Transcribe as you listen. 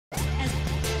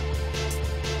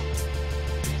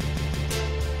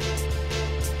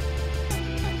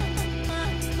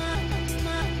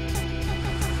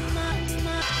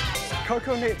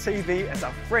Coconet TV is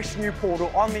a fresh new portal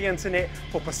on the internet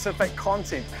for Pacific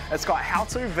content. It's got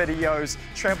how-to videos,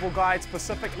 travel guides,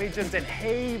 Pacific legends, and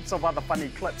heaps of other funny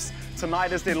clips.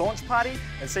 Tonight is their launch party,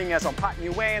 and seeing as I'm Pat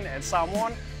Nguyen and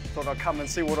Samoan, thought I'd come and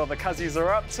see what all the cuzzies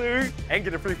are up to and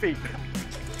get a free feed.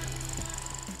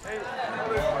 Hey.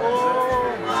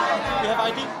 Oh. You have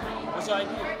ID? What's your ID?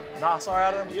 Nah, sorry,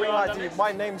 I didn't bring ID.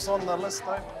 My name's on the list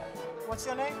though. What's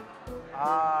your name?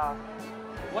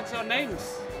 What's your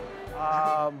names?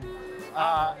 Yeah.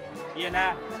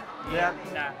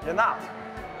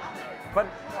 But,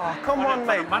 oh, come on,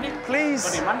 mate. Money? Please.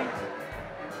 Got any money?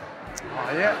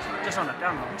 Oh, yeah. Just on it,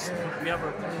 down. Oh,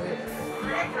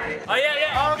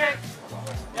 yeah. Oh, okay.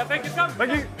 Yeah, thank you, come.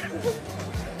 Thank you.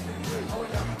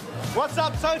 What's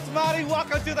up, Totes Maori?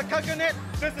 Welcome to the Coconet.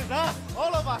 This is us,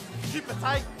 all of us. Keep it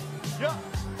tight. Yeah.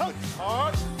 Totes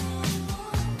hard.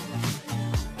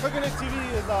 Coconet TV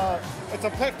is it's a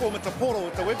platform, it's a portal,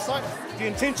 it's a website. The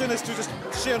intention is to just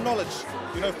share knowledge,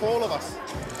 for all of us.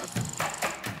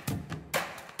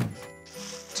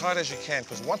 Tight as you can,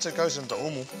 because once it goes into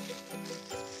umu,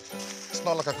 it's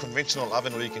not like a conventional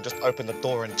oven where you can just open the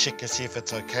door and check to see if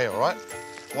it's okay, all right?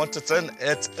 Once it's in,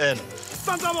 it's in.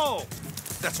 Santamo!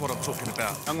 That's what I'm talking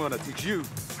about. I'm going to teach you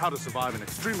how to survive an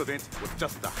extreme event with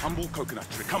just a humble coconut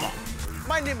tree. Come on.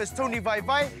 My name is Tony Vai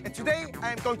Vai, and today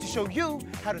I am going to show you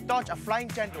how to dodge a flying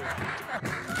jandal.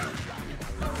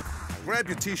 Grab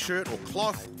your t-shirt or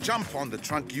cloth, jump on the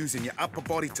trunk using your upper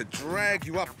body to drag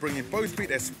you up, bringing both feet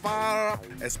as far up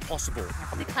as possible.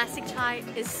 The classic tie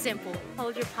is simple.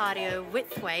 Hold your patio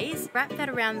widthways, wrap that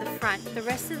around the front, the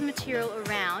rest of the material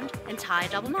around, and tie a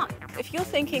double knot. If you're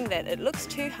thinking that it looks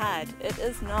too hard, it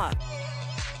is not.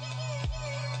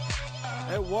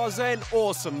 It was an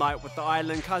awesome night with the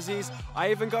Island Cuzzies.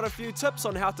 I even got a few tips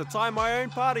on how to tie my own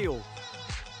patio.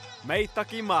 Mei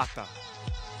taki mata.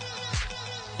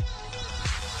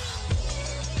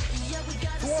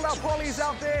 To all our polys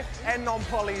out there and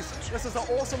non-polys, this is an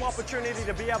awesome opportunity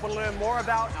to be able to learn more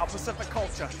about our Pacific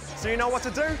culture. So you know what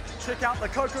to do? Check out the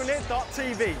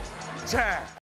coconet.tv. Ciao.